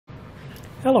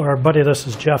Hello everybody, this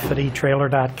is Jeff at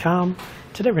etrailer.com.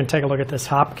 Today we're going to take a look at this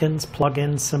Hopkins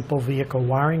plug-in simple vehicle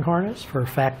wiring harness for a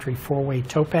factory 4-way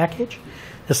tow package.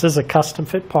 This is a custom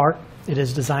fit part. It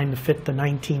is designed to fit the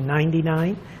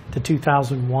 1999 to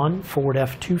 2001 Ford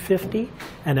F-250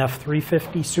 and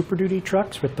F-350 Super Duty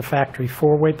trucks with the factory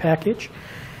 4-way package.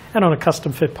 And on a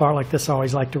custom fit part like this, I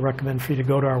always like to recommend for you to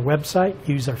go to our website,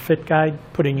 use our fit guide,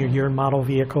 put in your year and model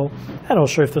vehicle, and it'll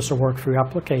show if this will work for your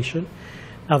application.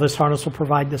 Now this harness will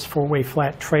provide this 4-way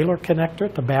flat trailer connector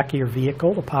at the back of your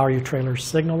vehicle to power your trailer's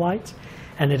signal lights,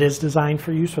 and it is designed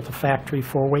for use with a factory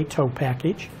 4-way tow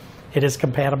package. It is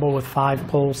compatible with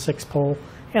 5-pole, 6-pole,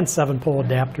 and 7-pole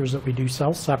adapters that we do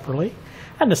sell separately.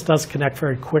 And this does connect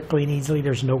very quickly and easily.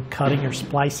 There's no cutting or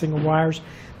splicing of wires.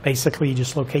 Basically, you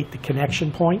just locate the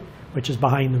connection point, which is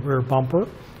behind the rear bumper.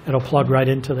 It'll plug right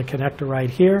into the connector right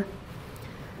here.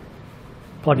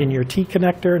 Plug in your T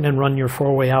connector and then run your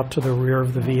 4-way out to the rear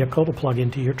of the vehicle to plug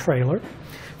into your trailer.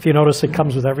 If you notice, it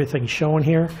comes with everything shown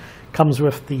here. Comes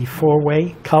with the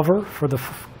 4-way cover for the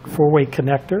 4-way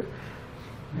connector.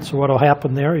 So what will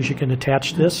happen there is you can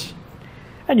attach this,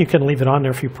 and you can leave it on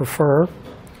there if you prefer.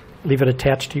 Leave it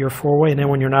attached to your 4-way, and then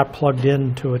when you're not plugged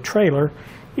into a trailer,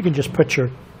 you can just put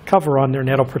your cover on there, and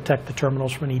that'll protect the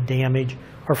terminals from any damage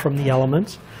or from the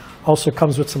elements. Also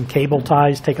comes with some cable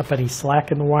ties, take up any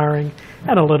slack in the wiring,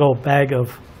 and a little bag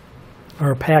of,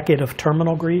 or a packet of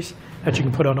terminal grease that you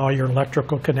can put on all your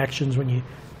electrical connections when you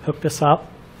hook this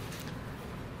up.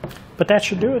 But that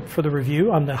should do it for the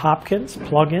review on the Hopkins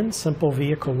plug-in simple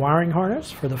vehicle wiring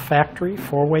harness for the factory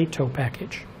 4-way tow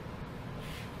package.